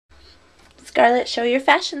Scarlett, show your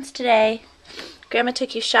fashions today. Grandma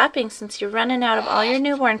took you shopping since you're running out of all your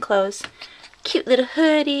newborn clothes. Cute little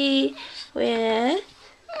hoodie with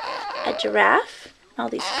a giraffe, all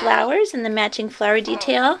these flowers and the matching flower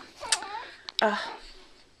detail. Oh,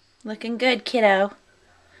 looking good, kiddo.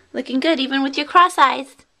 Looking good even with your cross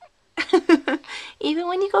eyes. Even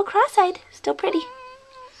when you go cross-eyed, still pretty.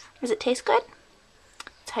 Does it taste good?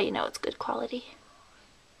 That's how you know it's good quality.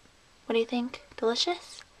 What do you think?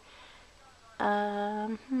 Delicious?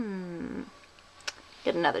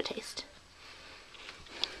 Get another taste.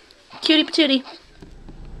 Cutie patootie.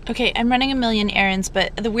 Okay, I'm running a million errands,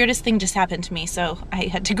 but the weirdest thing just happened to me, so I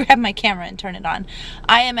had to grab my camera and turn it on.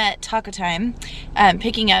 I am at Taco Time,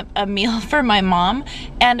 picking up a meal for my mom,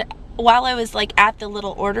 and while I was like at the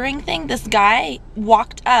little ordering thing, this guy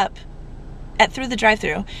walked up through the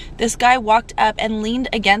drive-thru. This guy walked up and leaned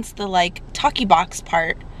against the like talkie box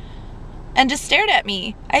part and just stared at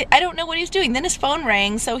me. I don't know what he was doing. Then his phone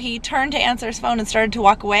rang, so he turned to answer his phone and started to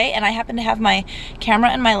walk away, and I happened to have my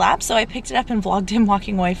camera in my lap, so I picked it up and vlogged him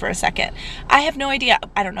walking away for a second. I have no idea.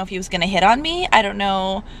 I don't know if he was going to hit on me. I don't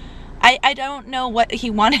know. I don't know what he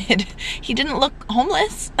wanted. He didn't look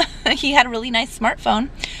homeless. He had a really nice smartphone.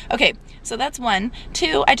 Okay, so that's one.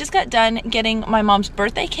 Two, I just got done getting my mom's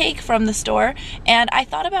birthday cake from the store, and I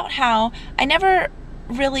thought about how I never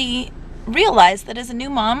really realized that as a new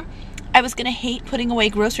mom, I was going to hate putting away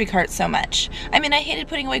grocery carts so much. I mean, I hated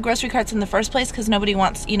putting away grocery carts in the first place because nobody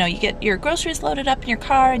wants, you know, you get your groceries loaded up in your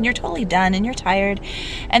car and you're totally done and you're tired.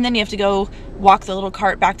 And then you have to go walk the little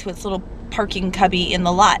cart back to its little parking cubby in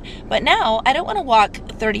the lot. But now I don't want to walk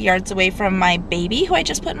 30 yards away from my baby who I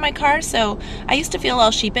just put in my car. So I used to feel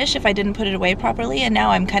all sheepish if I didn't put it away properly. And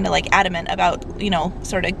now I'm kind of like adamant about, you know,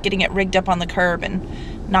 sort of getting it rigged up on the curb and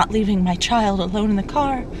not leaving my child alone in the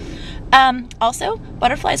car. Also,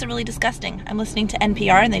 butterflies are really disgusting. I'm listening to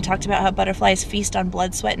NPR and they talked about how butterflies feast on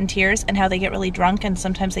blood, sweat, and tears and how they get really drunk and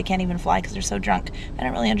sometimes they can't even fly because they're so drunk. I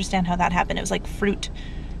don't really understand how that happened. It was like fruit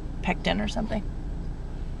pectin or something.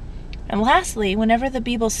 And lastly, whenever the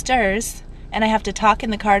Beeble stirs and I have to talk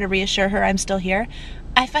in the car to reassure her I'm still here,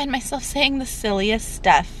 I find myself saying the silliest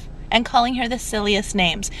stuff and calling her the silliest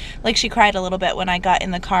names. Like she cried a little bit when I got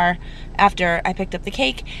in the car after I picked up the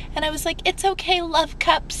cake, and I was like, "It's okay, love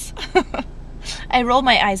cups." I roll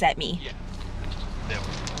my eyes at me.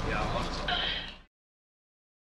 Yeah.